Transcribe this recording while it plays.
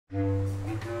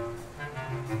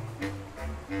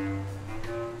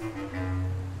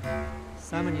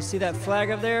Simon, you see that flag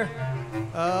up there?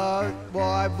 Well,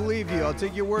 I believe you. I'll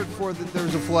take your word for it that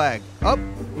there's a flag. Oh!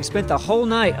 We spent the whole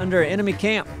night under an enemy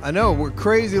camp. I know, we're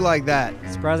crazy like that.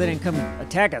 Surprised they didn't come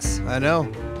attack us. I know.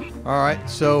 All right,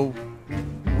 so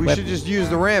we should just use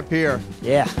the ramp here.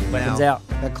 Yeah, weapons out.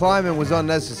 That climbing was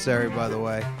unnecessary, by the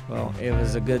way. Well, it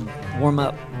was a good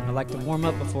warm-up. I like to warm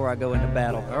up before I go into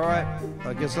battle. All right,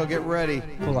 I guess I'll get ready.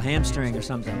 Pull a hamstring or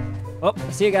something. Oh, I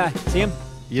see a guy. See him?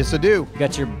 Yes, I do. You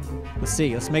got your... Let's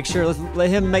see. Let's make sure. Let's let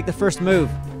him make the first move.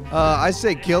 I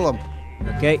say kill him.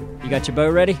 Okay. You got your bow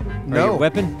ready? No. Or your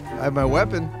weapon? I have my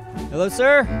weapon. Hello,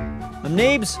 sir. I'm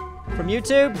Neebs from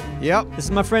YouTube. Yep. This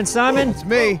is my friend Simon. It's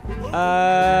me.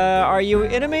 Are you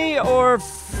enemy or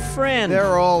friend?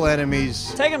 They're all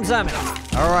enemies. Take him, Simon.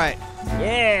 All right.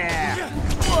 Yeah.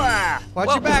 Watch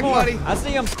Whoa, your back, more. buddy. I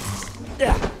see him.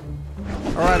 Yeah.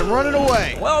 All right, I'm running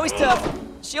away. Whoa, he's tough.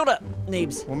 Shield up,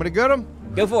 Neebs. Want me to get him?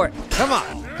 Go for it. Come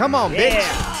on. Come on, bitch.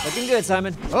 Yeah. Looking good,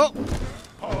 Simon. Oh.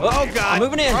 Oh, God. I'm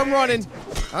moving in. I'm running.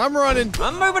 I'm running.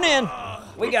 I'm moving in.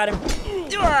 We got him.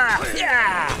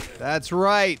 Yeah. That's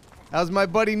right. That was my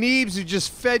buddy Neebs who just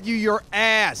fed you your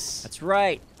ass. That's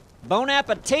right. Bon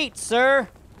appetit, sir.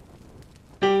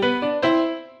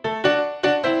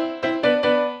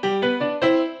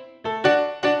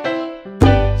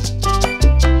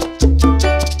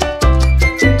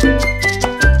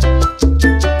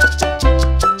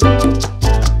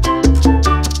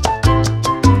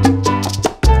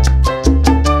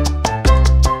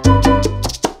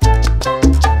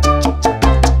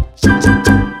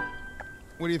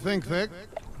 What do you think, Vic?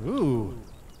 Ooh,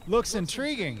 looks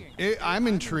intriguing. I'm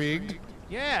intrigued.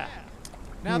 Yeah.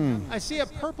 Now I see a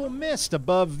purple mist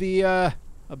above the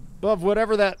above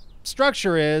whatever that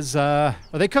structure is. Are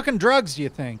they cooking drugs, do you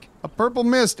think? A purple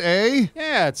mist, eh?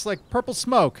 Yeah, it's like purple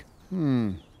smoke.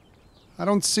 I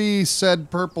don't see said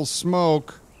purple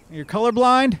smoke. You're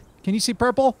colorblind? Can you see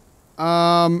purple?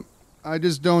 I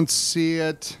just don't see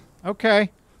it.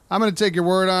 Okay. I'm gonna take your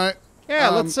word on it. Yeah,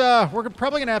 let's we're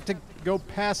probably gonna have to go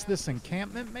past this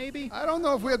encampment, maybe? I don't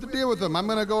know if we have to deal with them. I'm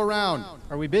gonna go around.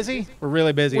 Are we busy? We're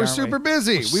really busy, We're aren't super we?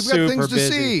 busy. We're We've got things super to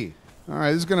busy. see. All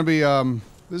right, this is gonna be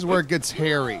this is where it gets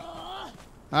hairy.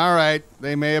 All right,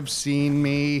 they may have seen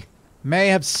me. May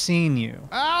have seen you.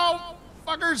 Ow,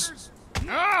 fuckers!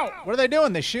 Ow! What are they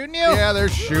doing? They shooting you? Yeah, they're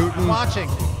shooting. I'm watching.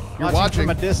 You're watching from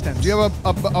a distance. Do you have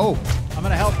a oh? I'm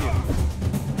gonna help you.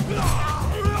 Aha!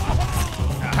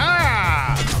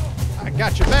 I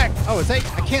got your back. Oh, it's eight.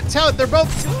 I can't tell it. They're both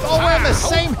all wearing the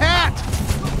same hat.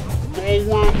 All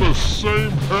wearing the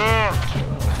same hat.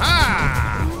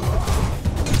 Ha!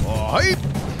 Oh, hey.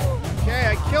 Okay,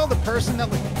 I killed a person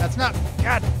that's not.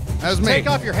 God. That's me. Take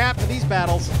off your hat for these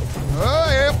battles. Oh,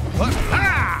 yeah.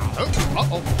 Ha!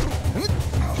 Uh-oh.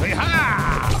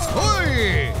 Ha!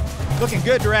 Oi! Looking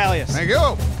good, Duralius. Thank you.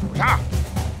 Ha!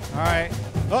 All right.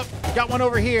 Oh, we got one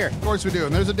over here. Of course we do.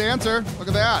 And there's a dancer. Look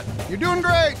at that. You're doing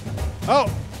great.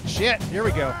 Oh, shit. Here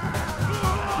we go.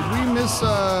 Did we miss,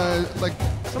 like,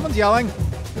 Someone's yelling. I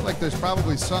feel like there's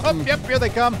probably Oh, something. yep, here they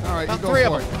come. All right, About you go three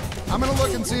for of it. them. I'm going to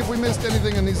look and see if we missed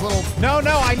anything in these little... No,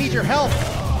 I need your help.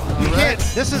 You right. can't.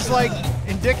 This is like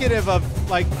indicative of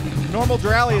like normal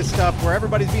Duralius stuff where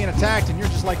everybody's being attacked and you're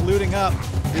just like looting up.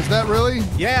 Is that really?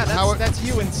 Yeah, How it- that's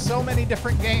you in so many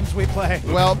different games we play.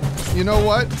 Well, you know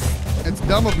what? It's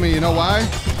dumb of me. You know why?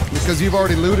 Because you've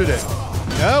already looted it.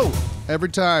 No. Every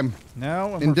time. No,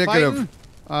 when Indicative. we're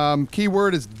fighting,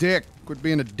 Keyword is dick. Quit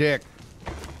being a dick.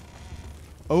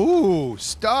 Ooh,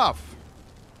 stuff.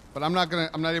 But I'm not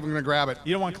even gonna grab it.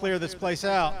 you don't want to clear this place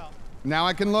out. Now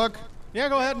I can look? Yeah,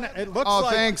 go ahead. And it looks Oh,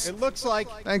 like. thanks. It looks like.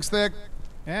 Thanks, Thick.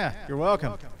 Yeah, you're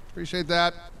welcome. Appreciate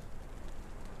that.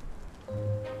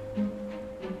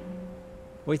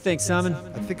 What do you think, Simon?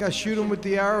 I think I shoot him with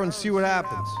the arrow and see what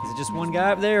happens. Is it just one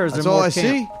guy up there, or is That's there all more I camp?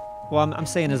 see. Well, I'm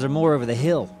saying, is there more over the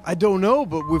hill? I don't know,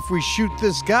 but if we shoot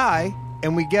this guy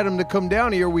and we get him to come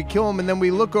down here, we kill him and then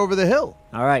we look over the hill.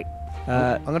 All right.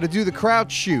 I'm gonna do the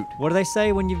crouch shoot. What do they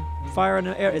say when you fire an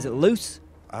arrow? Is it loose?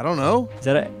 I don't know. Is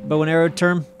that a bow and arrow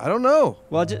term? I don't know.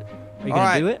 Well, are you All gonna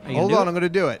right. do it? Are you Hold gonna on, do I'm gonna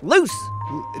do it. Loose.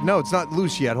 No, it's not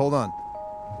loose yet. Hold on.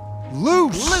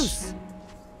 Loose. Loose.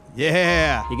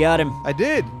 Yeah. You got him. I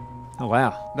did. Oh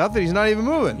wow. Nothing. He's not even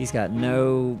moving. He's got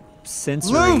no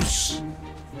sensory. Loose.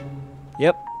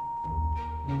 Yep.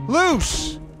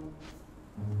 Loose.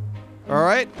 All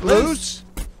right. Loose.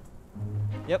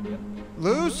 Yep.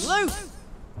 Loose. Loose.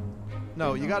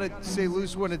 No, you gotta say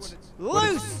loose when it's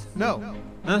Loose. no.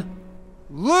 Huh?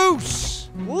 Loose.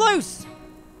 Loose.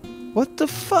 What the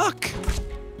fuck?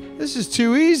 This is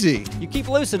too easy. You keep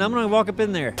loosing. I'm gonna walk up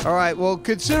in there. All right. Well,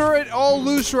 consider it all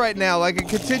loose right now, like a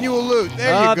continual loot.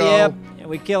 There you go. Yep. Yeah,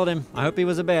 we killed him. I hope he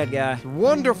was a bad guy.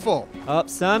 Wonderful. Up,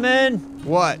 summon.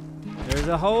 What? There's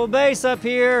a whole base up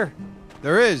here.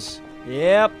 There is.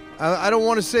 Yep. I don't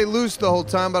want to say loose the whole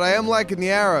time, but I am liking the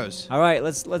arrows. All right,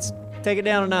 let's take it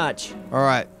down a notch. All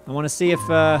right. I want to see if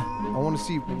I want to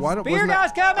see. Why don't? Spear wasn't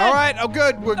that- guy's coming. All right. Oh,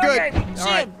 good. We're good. Okay, All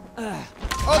right. shit.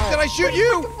 Oh, did I shoot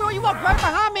you? Well, you walked right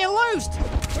behind me and loosed.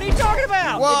 What are you talking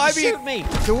about? Well, Did you I shoot me?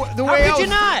 The How way could I you was,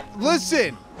 not?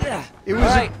 Listen. It was. All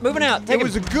right, moving out. Take It him.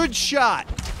 was a good shot.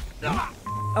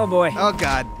 Oh boy. Oh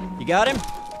God. You got him?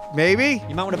 Maybe.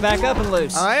 You might want to back up and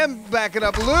loose. I am backing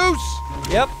up loose.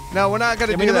 Yep. No, we're not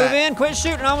gonna You do want me to that. move in? Quit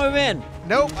shooting. I'll move in.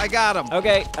 Nope, I got him.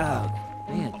 Okay. Oh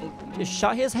man, just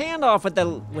shot his hand off with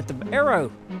the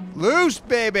arrow. Loose,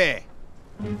 baby.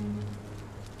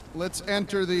 Let's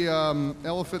enter the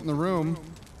elephant in the room.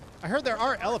 I heard there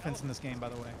are elephants in this game, by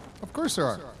the way. Of course there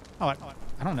are. Oh, I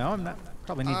don't know. I'm not.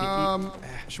 Probably need to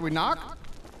Should we knock?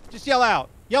 eat. Just yell out.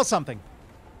 Yell something.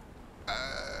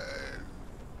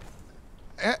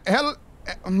 Hell.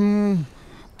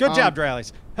 Good job,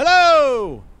 Duralius.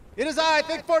 Hello! It is I,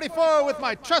 Thick 44, with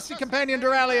my trusty companion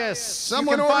Duralius.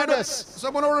 Someone you can find ordered us.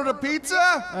 Someone ordered a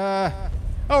pizza.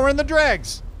 Oh, we're in the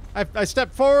dregs. I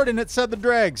stepped forward and it said the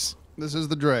dregs. This is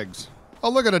the dregs. Oh,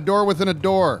 look at a door within a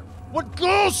door. What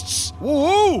ghosts?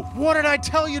 Whoa! What did I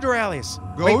tell you, Duralius?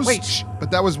 Ghosts? Wait, shh.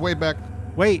 But that was way back.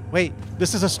 Wait.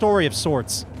 This is a story of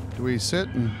sorts. Do we sit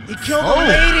and? He killed a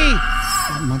lady.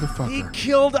 That motherfucker. He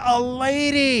killed a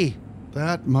lady.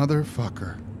 That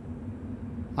motherfucker.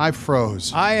 I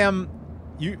froze. I am.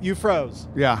 You froze.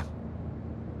 Yeah.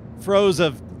 Froze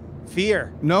of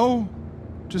fear. No,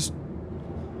 just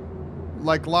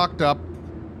like locked up.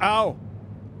 Ow.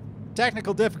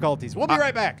 Technical difficulties. We'll be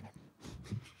right back.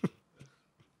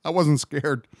 I wasn't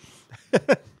scared.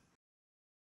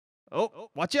 Oh,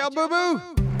 watch out, Boo Boo!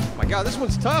 My God, this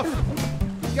one's tough.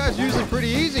 These guys are usually pretty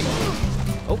easy.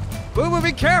 Oh, Boo Boo,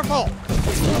 be careful!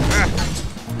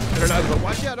 Better not, but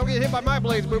watch out, don't get hit by my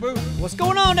blades, Boo Boo. What's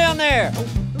going on down there?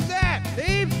 Who's that?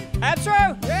 Neebs?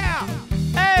 Abstro? Yeah!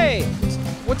 Hey!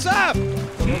 What's up? You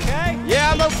okay?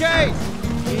 Yeah, I'm okay.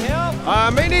 Need help? I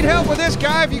may need help with this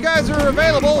guy if you guys are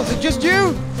available. Is it just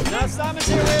you? No, Simon's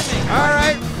here with me. All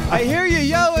right. I hear you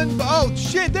yelling. Oh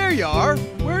shit! There you are.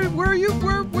 Where are you?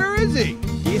 Where is he?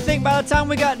 Do you think by the time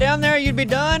we got down there you'd be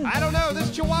done? I don't know.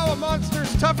 This Chihuahua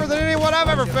monster's tougher than anyone I've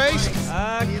ever faced.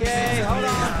 Okay, hold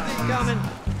on. He's coming.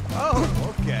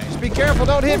 Oh, okay. Just be careful.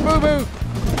 Don't hit Boo Boo.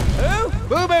 Who?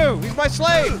 Boo Boo. He's my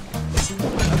slave.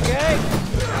 Okay.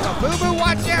 Boo Boo,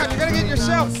 watch out. You're going to get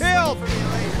yourself killed.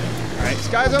 All right, this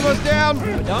guy's almost down.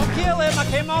 Don't kill him. I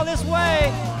came all this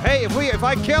way. Hey, if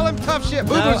I kill him, tough shit.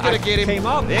 Boo Boo's going to get him. Came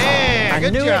up. Yeah,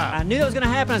 good knew job. I knew that was going to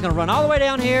happen. I was going to run all the way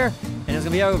down here, and it was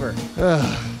going to be over.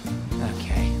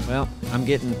 Okay. Well, I'm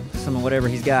getting some of whatever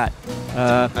he's got.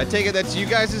 I take it that's you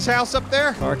guys' house up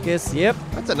there? Carcass. Yep.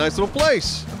 That's a nice little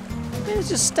place. It's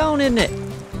just stone, isn't it?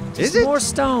 Is Just it? more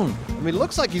stone. I mean, it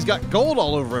looks like he's got gold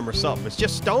all over him or something. It's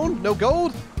just stone, no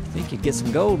gold? I think you'd get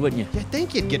some gold, wouldn't you? You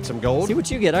think you'd get some gold. See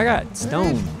what you get. I got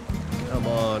stone. Come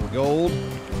on, gold.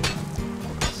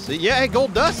 See, yeah, hey,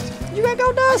 gold dust. You got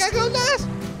gold dust? I got gold dust.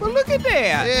 Well, look at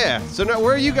that. Yeah, so now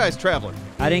where are you guys traveling?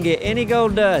 I didn't get any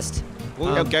gold dust.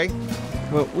 Well, okay.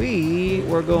 Well, we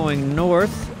were going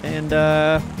north, and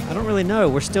I don't really know.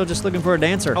 We're still just looking for a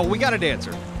dancer. Oh, we got a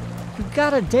dancer. You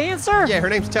got a dancer? Yeah, her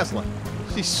name's Tesla.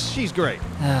 She's great.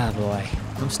 Ah, boy.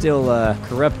 I'm still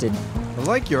corrupted. I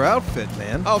like your outfit,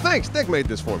 man. Oh, thanks. Nick made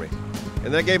this for me.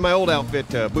 And that gave my old outfit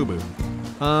to Boo Boo.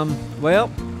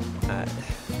 Well,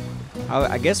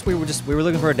 I guess we were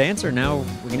looking for a dancer. Now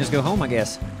we can just go home, I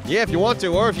guess. Yeah, if you want to,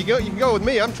 or if you can go with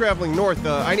me. I'm traveling north.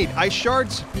 I need ice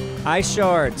shards. Ice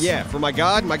shards. Yeah, for my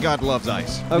god. My god loves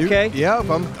ice. Okay. Yeah,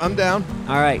 I'm down.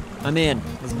 All right, I'm in.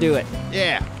 Let's do it.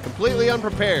 Yeah, completely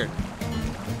unprepared.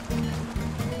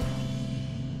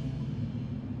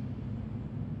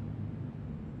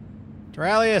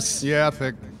 Duralius. Yeah,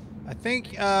 thick. I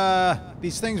think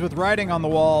these things with writing on the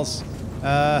walls.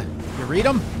 You read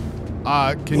them?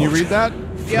 Can you read that?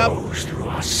 Flows through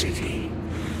our city,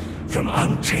 from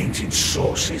untainted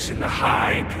sources in the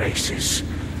high places,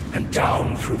 and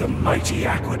down through the mighty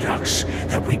aqueducts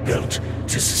that we built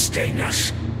to sustain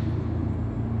us.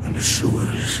 And the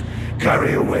sewers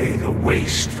carry away the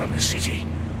waste from the city,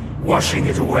 washing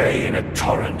it away in a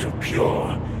torrent of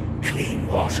pure, clean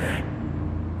water.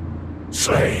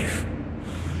 Slave,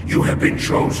 you have been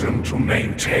chosen to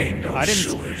maintain those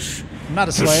sewers. I'm not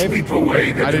a To slave. sweep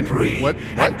away the I didn't- debris what?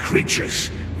 and creatures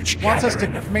which Wants us gather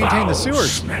to in the maintain the foul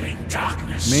sewers. smelling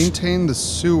darkness. Maintain the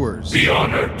sewers. Be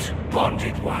honored,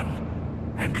 bonded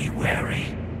one, and be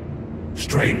wary.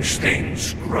 strange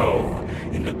things grow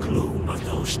in the gloom of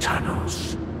those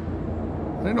tunnels.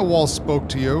 I didn't know walls spoke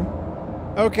to you.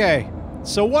 Okay,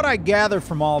 so what I gather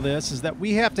from all this is that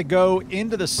we have to go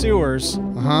into the sewers,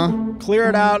 clear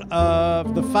it out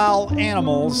of the foul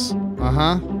animals,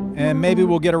 and maybe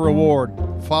we'll get a reward.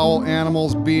 Foul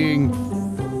animals being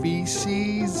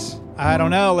feces? I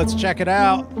don't know. Let's check it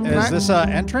out. Is this an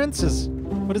entrance?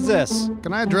 What is this?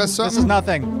 Can I address something? This is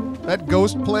nothing. That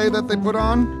ghost play that they put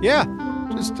on? Yeah.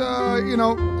 Just, you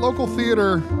know, local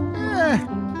theater.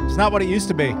 It's not what it used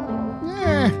to be.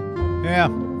 Yeah.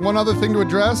 One other thing to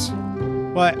address.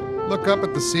 What? Look up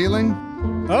at the ceiling.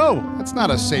 Oh. That's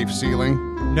not a safe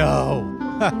ceiling. No.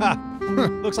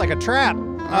 Looks like a trap.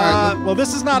 right, well,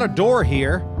 this is not a door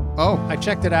here. Oh. I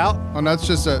checked it out. Oh, that's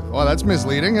just well, that's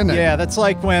misleading, isn't it? Yeah, that's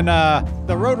like when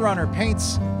the Roadrunner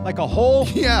paints like a hole.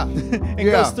 Yeah. and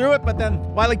goes through it, but then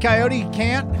Wile E. Coyote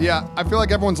can't. Yeah, I feel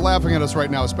like everyone's laughing at us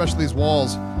right now, especially these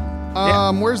walls.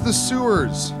 Where's the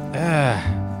sewers?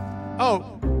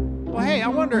 Oh, well, hey, I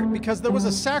wonder, because there was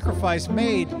a sacrifice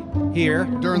made here.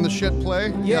 During the shit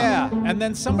play? Yeah, and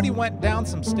then somebody went down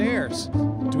some stairs.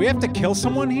 Do we have to kill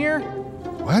someone here?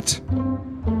 What?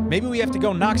 Maybe we have to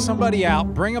go knock somebody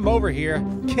out, bring them over here,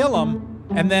 kill them,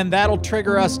 and then that'll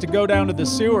trigger us to go down to the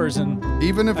sewers and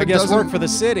even if I guess work for the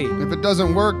city. If it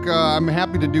doesn't work, I'm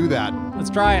happy to do that. Let's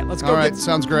try it. Let's go. All right,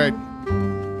 sounds great.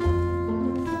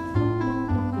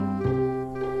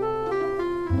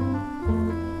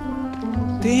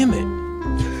 Damn it.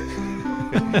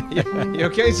 You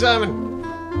okay, Simon?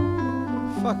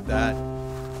 Fuck that.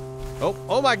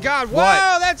 Oh my God.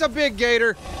 Whoa, that's a big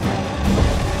gator.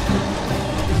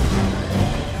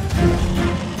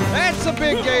 That's a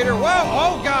big gator. Whoa,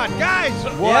 oh God, guys.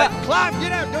 What? Climb,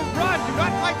 get out, don't run. Do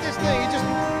not fight this thing.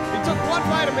 He took one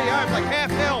bite of me. I'm like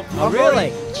half health. Oh,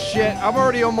 really? Shit, I'm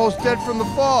already almost dead from the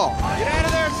fall. Get out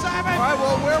of there, Simon. All right,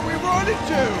 well, where are we running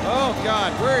to? Oh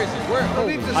God, where is he? Where?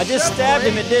 Oh, I just stabbed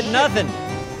him. It did nothing.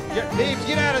 Neebs,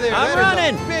 get out of there. I'm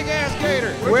running. Big ass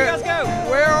gator. Where'd you guys go?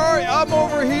 Where are you? I'm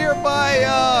over here by,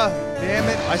 damn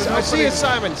it. I see you,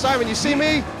 Simon. Simon, you see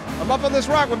me? I'm up on this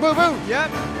rock with Boo Boo.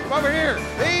 Yep. Come over here.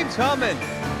 Neebs. Coming.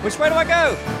 Which way do I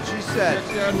go? She said.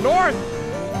 North.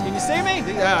 Can you see me?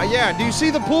 Yeah. Do you see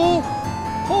the pool?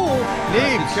 Pool.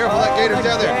 Neebs, be careful that gator's the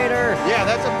down there. Gator. Yeah,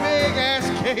 that's a big ass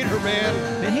gator, man.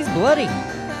 Man, he's bloody.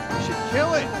 You should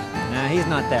kill it. Nah, he's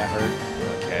not that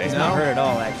hurt. Okay. He's not hurt at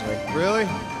all, actually. Really?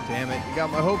 Damn it, you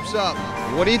got my hopes up.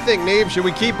 What do you think, Neebs? Should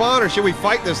we keep on or should we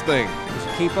fight this thing? We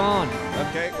should keep on.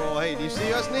 Okay, well, hey, do you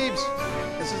see us, Neebs?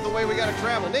 This is the way we gotta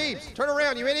travel. Neebs, turn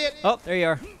around, you idiot. Oh, there you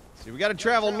are. See, we gotta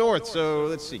travel north, so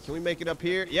let's see. Can we make it up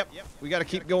here? Yep. We gotta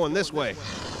keep going this way.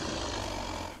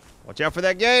 Watch out for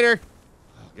that gator.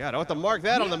 Oh, God, I'll have to mark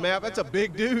that on the map. That's a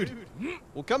big dude.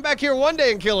 We'll come back here one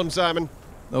day and kill him, Simon.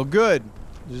 Oh, good.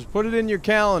 Just put it in your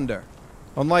calendar.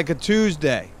 On like a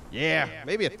Tuesday. Yeah,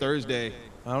 maybe a Thursday.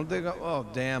 I don't think, oh,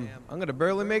 damn. I'm gonna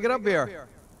barely make it up here.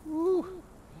 Woo.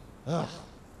 Oh,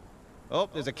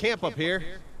 there's a camp up here.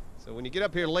 So when you get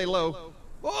up here, lay low.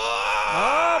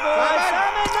 Oh, boy.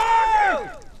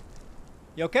 Simon, no!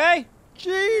 You okay?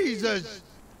 Jesus.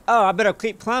 Oh, I better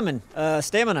keep climbing.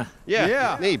 Stamina.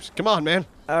 Yeah. Neebs, come on, man.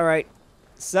 All right.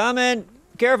 Simon,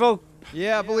 careful.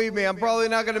 Yeah, believe me, I'm probably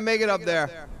not gonna make it up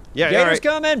there. Yeah, Gator's all right.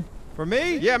 coming. For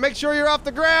me? Yeah, make sure you're off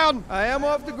the ground. I am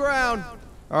off the ground.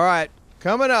 All right,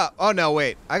 coming up. Oh, no,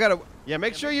 wait. I gotta... Yeah,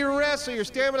 make sure you rest so your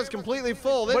stamina's completely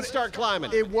full, then start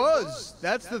climbing. It was.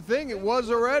 That's the thing. It was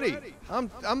already.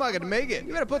 I'm not gonna make it.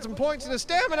 You better put some points in the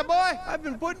stamina, boy. I've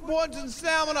been putting points in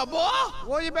stamina, boy.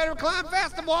 Well, you better climb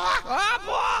faster, boy. Ah,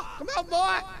 boy. Come on,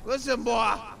 boy. Listen, boy.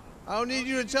 I don't need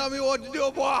you to tell me what to do,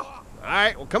 boy. All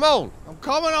right, well, come on. I'm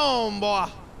coming on, boy.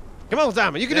 Come on,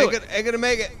 Simon, you can do it. Ain't gonna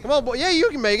make it. Come on, boy. Yeah, you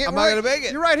can make it. I'm not gonna make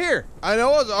it. You're right here. I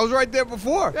know. I was right there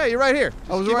before. Yeah, you're right here.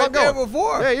 I was Keep right on going. there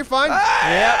before. Yeah, you're fine.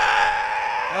 Yep.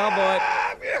 Oh, boy.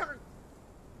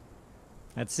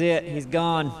 That's it. He's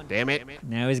gone. Damn it.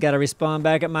 Now he's got to respawn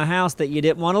back at my house that you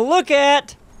didn't want to look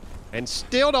at. And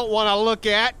still don't want to look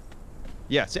at.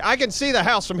 Yeah, see, I can see the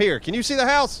house from here. Can you see the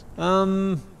house?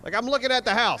 Like, I'm looking at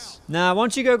the house. Nah, why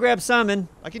don't you go grab Simon?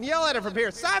 I can yell at him from here.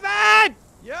 Simon!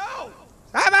 Yo,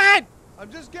 Simon!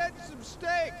 I'm just getting some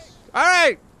steaks. All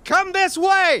right, come this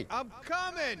way. I'm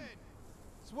coming.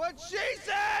 It's what she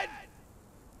said.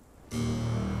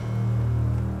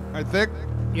 All right, Thick.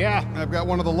 Yeah. I've got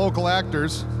one of the local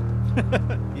actors.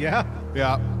 Yeah.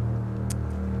 Yeah.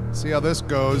 See how this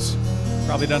goes.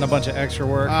 Probably done a bunch of extra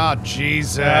work. Oh,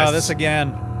 Jesus. Oh, this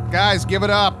again. Guys, give it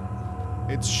up.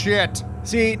 It's shit.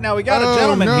 See, now we got a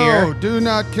gentleman no, here. Do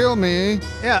not kill me.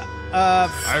 Yeah.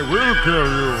 I will kill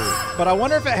you. But I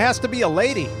wonder if it has to be a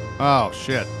lady. Oh,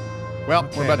 shit. Well,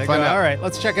 we're about to find out. All right,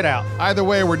 let's check it out. Either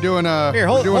way, we're doing a Here,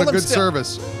 we're doing hold a him good still.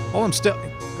 service. Hold him still.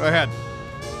 Go ahead.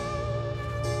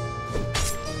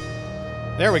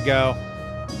 There we go.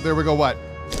 There we go. What?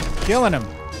 Killing him.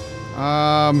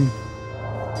 Up.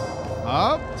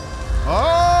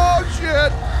 Oh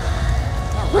shit!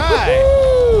 All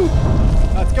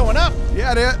right. It's going up.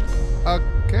 Yeah, it is.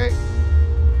 Okay.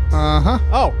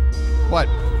 Oh. What?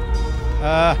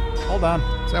 Hold on.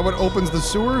 Is that what opens the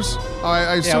sewers? Oh,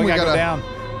 I assume Yeah, we gotta gotta go down.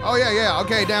 Oh yeah.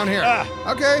 Okay, down here.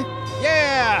 Okay.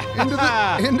 Yeah.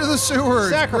 Into the sewers.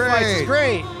 Sacrifice is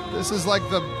great. This is like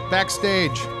the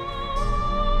backstage.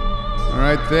 All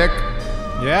right, Thick.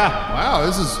 Yeah. Wow,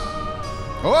 this is.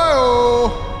 Whoa!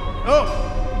 Oh.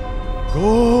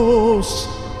 Ghost.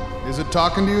 Is it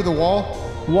talking to you, the wall?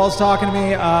 The wall's talking to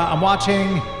me. I'm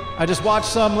watching. I just watched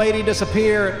some lady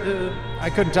disappear. I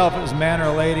couldn't tell if it was a man or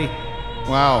a lady.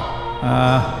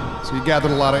 Wow. So you gathered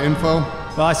a lot of info?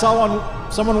 Well, I saw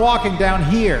someone walking down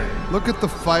here. Look at the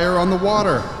fire on the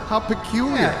water. How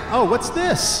peculiar. Yeah. Oh, what's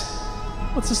this?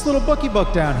 What's this little bookie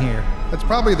book down here? That's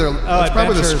probably that's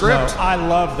probably the Adventures, script. though. I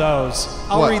love those.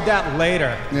 I'll What? read that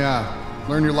later. Yeah.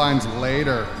 Learn your lines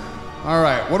later. All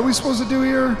right. What are we supposed to do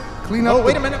here? Clean up. Oh,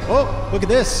 wait a minute. Oh, look at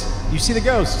this. You see the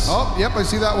ghosts. Oh, yep, I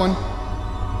see that one.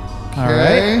 All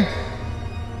right.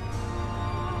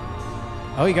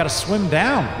 Oh, you got to swim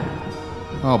down.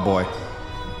 Oh boy.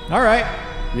 All right.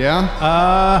 Yeah.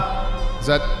 Is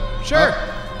that Sure.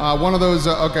 one of those?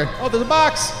 Okay. Oh, there's a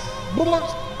box.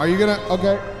 Are you gonna?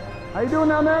 Okay. How you doing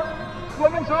down there?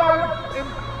 Swimming through in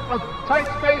tight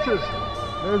spaces.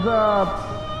 There's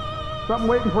something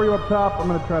waiting for you up top. I'm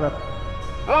gonna try to.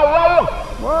 Oh, whoa!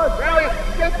 What? Really?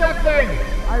 Get that thing!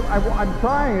 I'm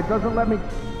trying. It doesn't let me.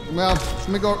 Well, let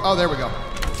me go. Oh, there we go.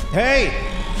 Hey,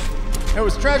 there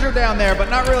was treasure down there, but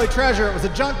not really treasure. It was a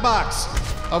junk box.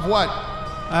 Of what?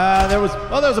 There was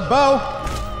a bow.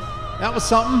 That was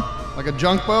something. Like a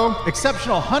junk bow?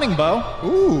 Exceptional hunting bow.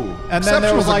 Ooh. And then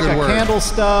there was like good a word. candle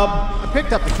stub. I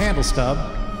picked up the candle stub.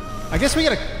 I guess we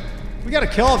gotta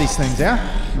kill all these things, yeah?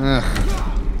 Ugh.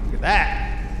 Look at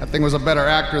that. That thing was a better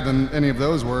actor than any of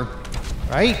those were.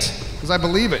 Right? Because I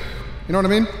believe it. You know what I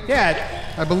mean?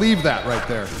 Yeah. I believe that right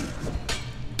there.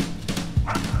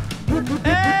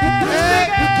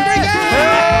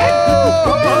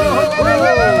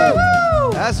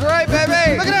 That's right,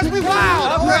 baby. Look at us, we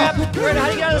wild. Oh, crap. How do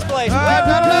you get out of this place?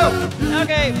 No.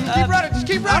 Okay. Keep running, just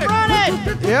keep running. I'm running.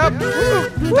 Yep.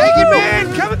 Naked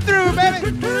man coming through,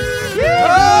 baby.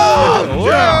 Oh,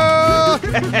 yeah.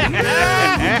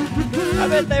 I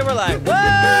bet they were like,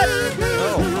 what?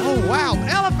 Oh, wow,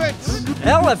 elephants.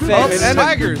 Elephants? And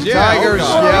tigers, yeah. Tigers, Oh,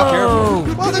 God. yeah. Be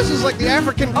careful. Well, this is like the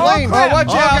African plain. crap. Watch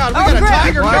out. We Oh, got a crap.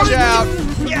 tiger Watch coming. out.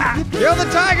 Yeah. Kill the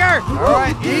tiger. All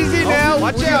right, easy now.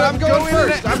 Watch out. I'm going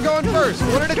first. I'm going first.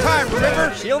 One at a time,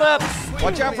 remember? Shield up.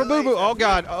 Watch out for Boo Boo. Oh,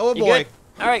 God. Oh, You boy. good?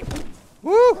 All right.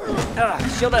 Woo.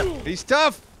 Shield up. He's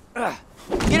tough. Get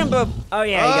him, Boob. Oh,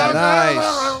 yeah, you got him.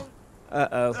 Nice.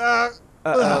 Uh-oh.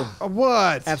 Uh-oh.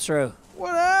 What? Abstro.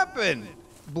 What happened?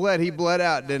 He bled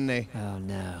out, didn't he? Oh,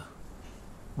 no.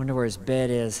 Wonder where his bed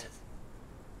is.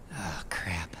 Oh,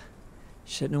 crap.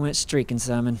 Shouldn't have went streaking,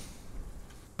 Simon.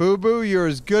 Boo Boo, you're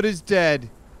as good as dead.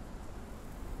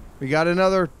 We got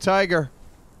another tiger.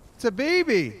 It's a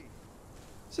baby.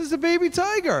 This is a baby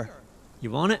tiger.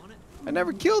 You want it? I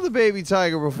never killed a baby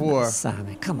tiger before.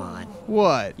 Simon, come on.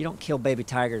 What? You don't kill baby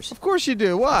tigers. Of course you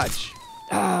do. Watch.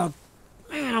 Oh,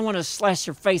 man, I want to slash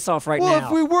your face off right Well, now.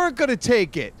 if we weren't going to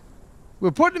take it,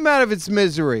 we're putting him out of its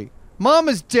misery.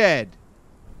 Mama's dead.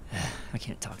 I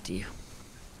can't talk to you.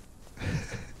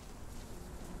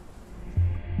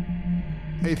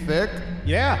 Hey, Thick.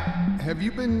 Yeah. Have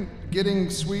you been getting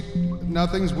sweet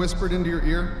nothings whispered into your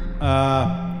ear?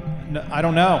 No, I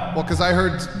don't know. Well, because I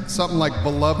heard something like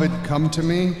 "Beloved, come to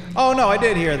me." Oh no, I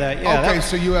did hear that. Yeah. Okay,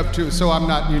 so you have two. So I'm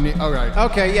not unique. All right.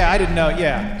 Okay. Yeah, I didn't know.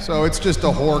 Yeah. So it's just a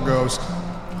whore ghost.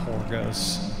 Poor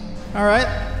ghosts. All right.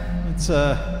 It's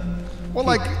Well,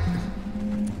 like,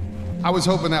 I was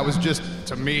hoping that was just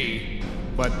to me,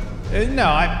 but no.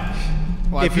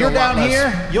 well, I If feel you're a lot down less-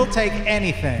 here, you'll take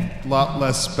anything, a lot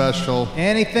less special.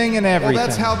 anything and Well, everything.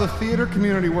 that's how the theater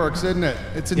community works, isn't it?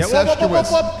 It's Yeah, whoop, whoop, whoop,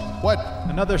 incestuous. whoop, whoop. What?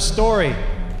 Another story.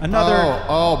 Another.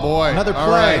 Oh boy. another All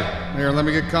play. right. Here, let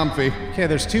me get comfy. Okay,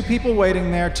 there's 2 people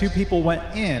waiting there. 2 people went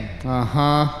in.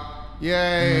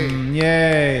 Yay.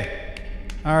 Yay.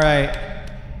 All right.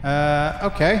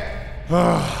 Okay.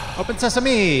 Open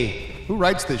sesame. Who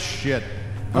writes this shit?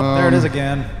 Oh, there it is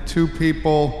again. 2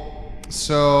 people.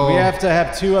 So. We have to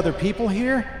have 2 other people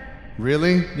here?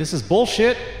 Really? This is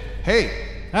bullshit. Hey,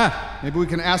 Ah, maybe we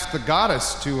can ask the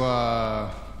goddess to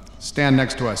stand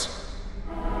next to us.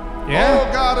 Yeah?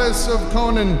 Oh, goddess of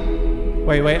Conan.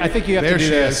 Wait, I think you have to do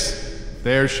this.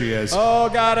 There she is. Oh,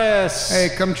 goddess. Hey,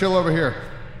 come chill over here.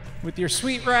 With your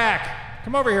sweet rack.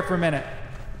 Come over here for a minute.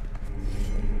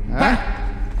 Huh?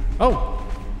 Oh.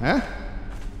 Huh?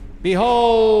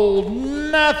 Behold,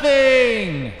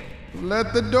 nothing.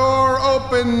 Let the door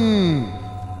open.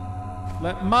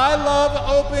 Let my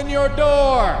love open your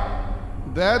door.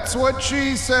 That's what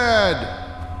she said.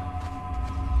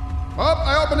 Oh,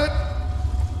 I opened it.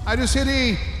 I just hit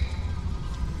E.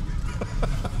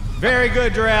 Very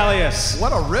good, Duralius.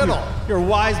 What a riddle. You're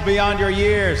wise beyond your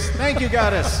years. Thank you,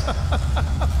 goddess.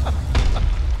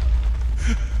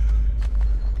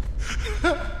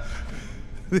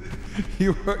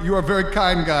 You are very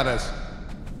kind, goddess.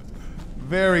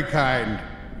 Very kind.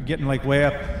 You're getting like way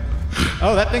up.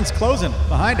 Oh, that thing's closing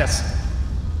behind us.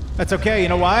 That's okay. You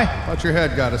know why? Watch your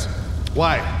head, goddess.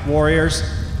 Why? Warriors.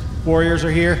 Warriors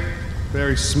are here.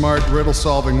 Very smart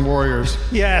riddle-solving warriors.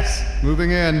 Yes.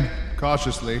 Moving in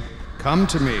cautiously. Come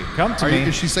to me. Come to me.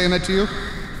 Is she saying that to you?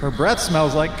 Her breath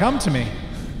smells like come to me.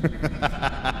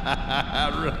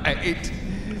 Right. Because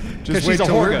Just wait she's a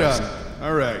till whore we're ghost. done.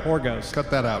 All right. Whore ghost. Cut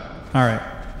that out. All right.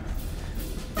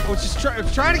 I was just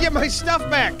trying to get my stuff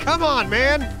back. Come on,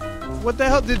 man. What the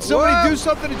hell? Did somebody Whoa. do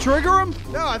something to trigger him?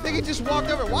 No, I think he just walked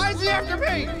over. Why is he after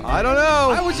me? I don't know.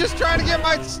 I was just trying to get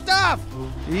my stuff.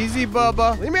 Easy,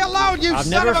 Bubba. Leave me alone, you I've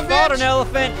son never of a fought bitch. an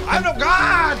elephant. I don't.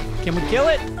 God! Can we kill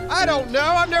it? I don't know.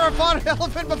 I've never fought an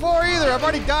elephant before either. I've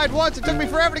already died once. It took me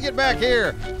forever to get back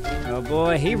here. Oh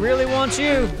boy, he really wants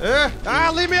you.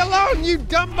 Leave me alone, you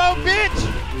dumbo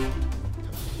bitch!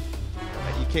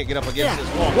 You can't get up against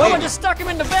this wall. Well, I just stuck him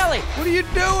in the belly. What are you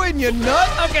doing, you nut?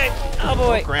 Okay. Oh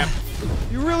boy. Crap.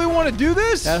 You really want to do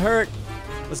this? That hurt.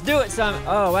 Let's do it, Simon.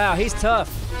 Oh wow, he's tough.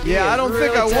 He Yeah, I is don't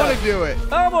think really I want tough. to do it.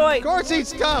 Oh boy. Of course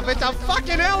he's tough. It's a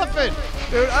fucking elephant.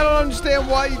 Dude, I don't understand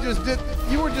why you just did.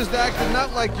 You were just acting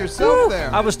not like yourself Woo, there.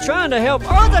 I was trying to help.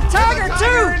 Oh, the tiger, There's a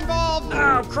tiger too. involved.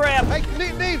 Oh crap. Hey,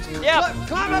 Neebs, Yep.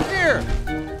 climb up here.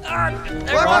 There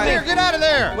Climb up here. Get out of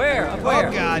there. Where? Up where?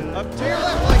 Oh God! Up to your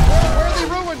left, like where the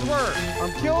ruins were.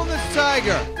 I'm killing this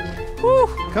tiger. Whew.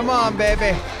 Come on,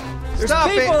 baby. There's Stop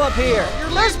people it. up here. You're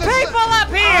There's leading the people up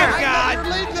here. Oh, God.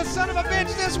 You're leading the son of a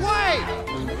bitch this way.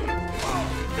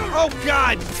 Oh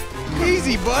God!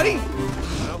 Easy, buddy.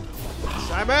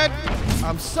 Simon.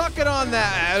 I'm sucking on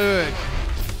that.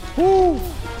 Woo.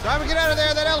 Simon, get out of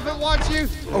there. That elephant wants you.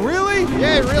 Oh really?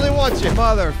 Yeah, he really wants you.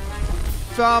 Mother.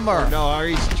 Summer. No,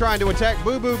 he's trying to attack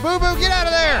Boo Boo. Boo Boo, get out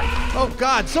of there. Oh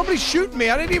God! Somebody's shooting me.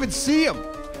 I didn't even see him.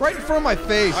 Right in front of my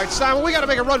face. All right, Simon, we got to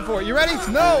make a run for it. You ready?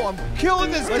 No, I'm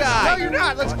killing this guy. No, you're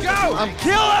not. Let's go. I'm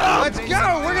killing him. Let's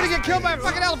go. We're going to get killed by a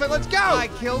fucking elephant. Let's go. I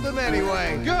killed him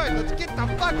anyway. Good. Let's get the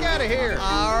fuck out of here.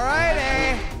 All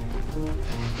righty.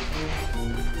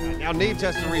 Now Neebs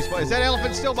has to respawn. Is that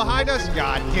elephant still behind us?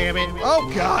 God damn it.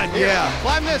 Oh God, Here, yeah.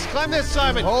 Climb this,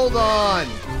 Simon. Hold on.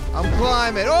 I'm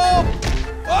climbing. Oh!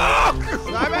 Oh!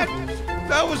 Simon.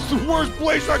 That was the worst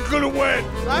place I could have went.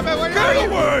 Simon, where Get are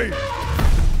you? away!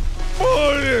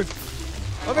 Oh,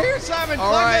 Over here, Simon.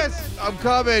 All Climb right, this. I'm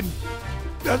coming.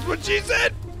 that's what she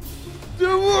said.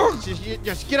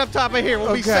 Just get up top of here.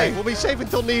 We'll be Okay. safe. We'll be safe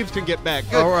until Neebs can get back.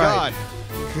 Good All right. God.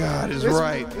 God is This,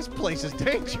 right. This place is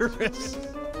dangerous.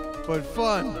 But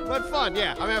fun. But fun,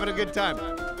 yeah. I'm having a good time.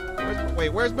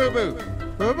 Where's Boo Boo?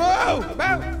 Boo Boo!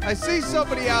 Boo! I see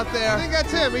somebody out I there. think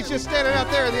that's him. He's just standing out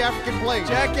there in the African plain.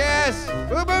 Jackass!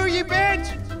 Boo Boo, you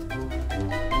bitch!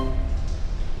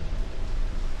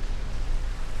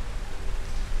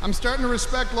 I'm starting to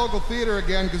respect local theater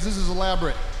again because this is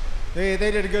elaborate. They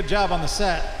did a good job on the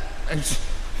set.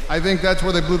 I think that's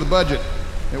where they blew the budget.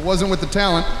 It wasn't with the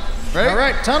talent, right? All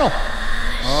right, tunnel.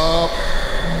 Oh,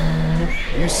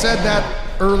 you said that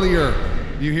earlier.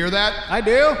 You hear that? I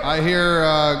do. I hear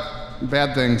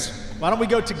bad things. Why don't we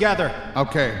go together?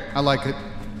 Okay, I like it.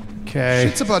 Okay.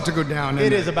 Shit's about to go down.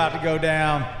 It is about to go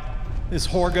down. This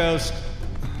whore ghost.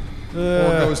 Poor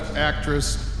ghost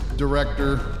actress,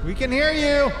 director. We can hear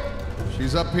you.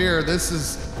 She's up here. This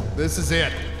is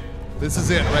it. This is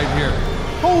it right here.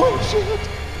 Holy shit.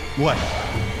 What?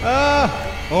 Oh.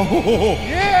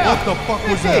 Yeah. What the fuck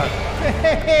was that?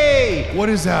 Hey. What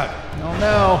is that? Oh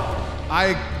no.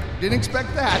 I didn't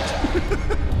expect that.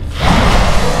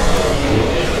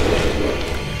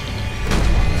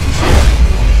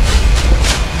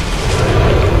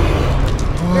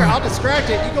 Here, I'll distract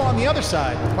it. You go on the other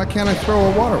side. Why can't I throw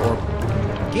a water orb?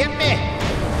 Get me.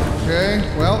 Okay,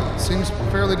 well, seems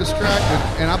fairly distracted,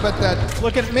 and I bet that.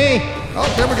 Look at me. Oh,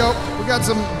 there we go. We got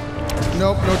some.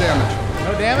 Nope, no damage.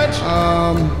 No damage?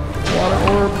 Water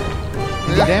orb.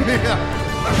 You damage? Yeah.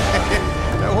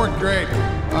 That worked great.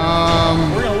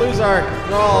 We're gonna lose our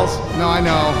thralls. No, I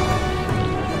know.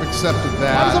 I've accepted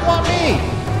How does it that. want me?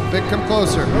 Vic, come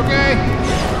closer. Okay.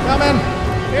 Come in.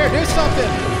 Here, do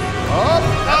something. Oh,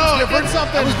 that was Oh, different. did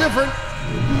something. That was different.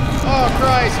 Oh,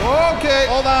 Christ. Okay.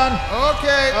 Hold on.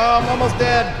 Okay. Oh, I'm almost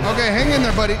dead. Okay, hang in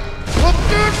there, buddy. Whoop,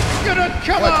 dude.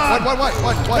 Come on.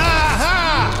 What?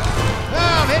 Aha! Oh,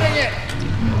 I'm hitting it.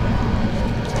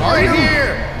 Are Right you?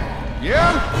 here.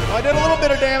 Yeah? I did a little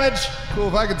bit of damage. Cool,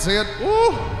 if I could see it.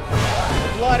 Ooh.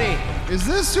 Bloody. Is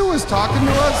this who was talking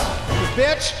to us? This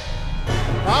bitch?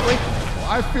 Probably. Well,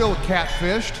 I feel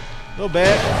catfished. A little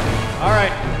bit. All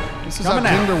right. This is Coming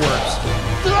how out. Tinder works.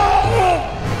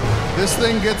 This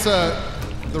thing gets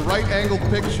the right angle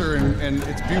picture and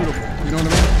it's beautiful. You know what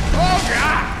I mean? Oh,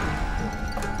 God!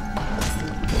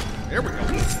 There we go.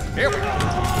 There we go.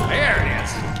 There it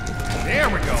is. There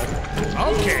we go.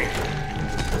 Okay.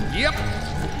 Yep.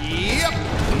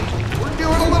 We're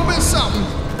doing a little bit of something.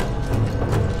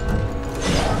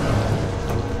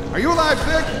 Are you alive,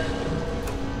 Vic?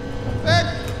 Vic?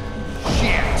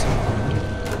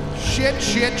 Shit.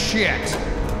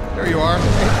 There you are.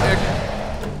 Hey, Vic.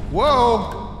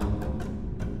 Whoa.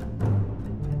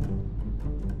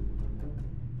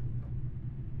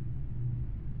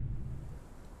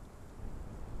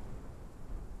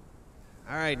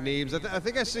 All right, Neebs. I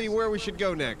think I see where we should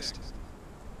go next.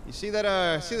 You see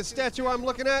that? See the statue I'm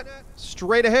looking at?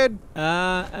 Straight ahead.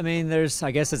 I mean,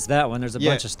 I guess it's that one. There's a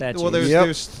bunch of statues. Well,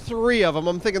 there's 3 of them.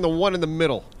 I'm thinking the one in the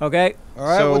middle. Okay. All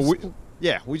right. So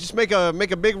we just make a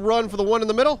big run for the one in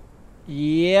the middle.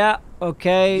 Yeah.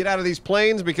 Okay. Get out of these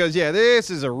plains because this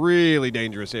is a really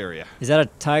dangerous area. Is that a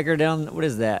tiger down? What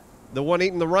is that? The one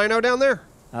eating the rhino down there?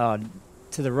 Oh,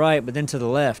 to the right, but then to the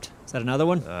left. Is that another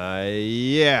one?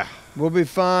 Yeah. We'll be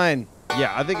fine.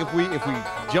 Yeah, I think if we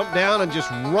jump down and just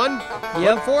run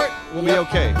for it, we'll be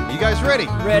okay. You guys ready?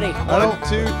 Ready. 1,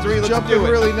 2, 3, let's Jumping do it.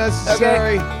 really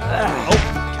necessary. You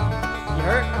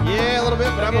hurt? Yeah, a little bit,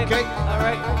 but I'm okay. All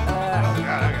right.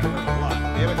 God, I got hurt a lot.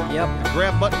 Damn it. Yep. The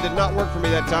grab button did not work for me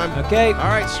that time. Okay. All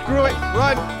right, screw it.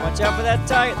 Run. Watch out for that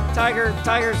tiger.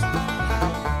 Tigers.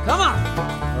 Come on.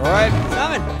 All right.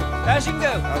 Simon, fast you can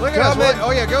go. Look at us.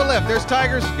 Oh, yeah, go left. There's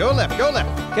tigers. Go left.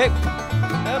 Okay.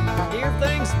 Up. Deer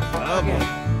things. Oh, boy.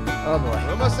 Oh, boy.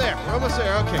 We're almost there.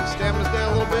 Okay, stamina's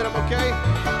down a little bit. I'm okay.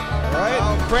 All right.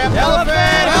 Oh, crap.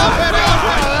 Elephant!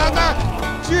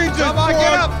 Jesus, come on,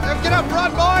 get up,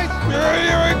 run, boys!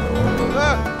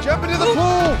 Jump into the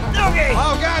pool! Okay.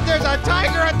 Oh, God, there's a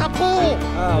tiger at the pool!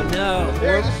 Oh, no.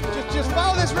 Here, just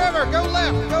follow this river. Go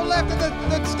left to the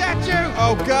statue.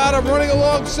 Oh, God, I'm running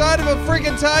alongside of a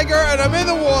freaking tiger, and I'm in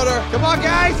the water. Come on,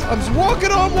 guys! I'm just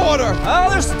walking on water. Oh,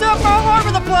 there's stuff all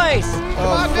over the place.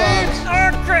 Come on, Neebs!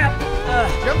 Oh, crap.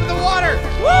 Jump in the water!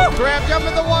 Woo! Crab, jump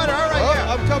in the water. All right, Oh,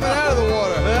 yeah. I'm coming out of the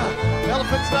water. The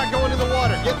elephant's not going in the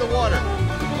water. Get in the water.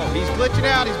 Oh, he's glitching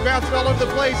out. He's bouncing all over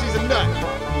the place. He's a nut.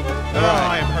 Oh,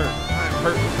 I am hurt. I'm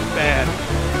hurt bad.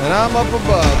 And I'm up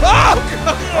above.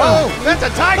 Oh, that's a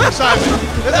tiger, Simon.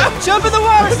 Jump in the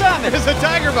water, Simon. There's a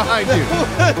tiger behind you.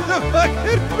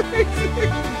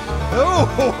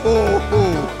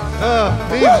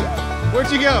 Neebs,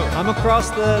 where'd you go? I'm across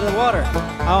the water.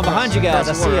 Oh, I'm behind you guys.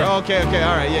 I see you. Okay,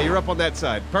 all right. Yeah, you're up on that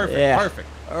side. Perfect, Yeah. perfect.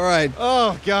 All right.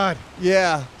 Oh, God.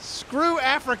 Yeah. Screw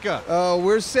Africa.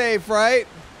 We're safe, right?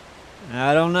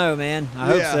 I don't know, man. I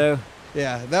hope Yeah. so.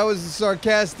 Yeah, that was a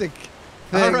sarcastic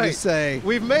thing All right. to say.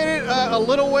 We've made it a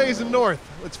little ways north.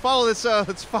 Let's follow this.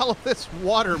 Let's follow this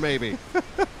water, maybe.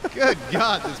 Good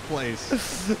God, this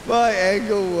place. My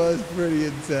angle was pretty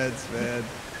intense, man.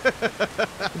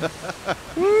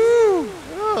 Woo!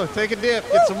 Oh, take a dip.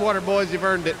 Get some water, boys. You've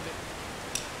earned it.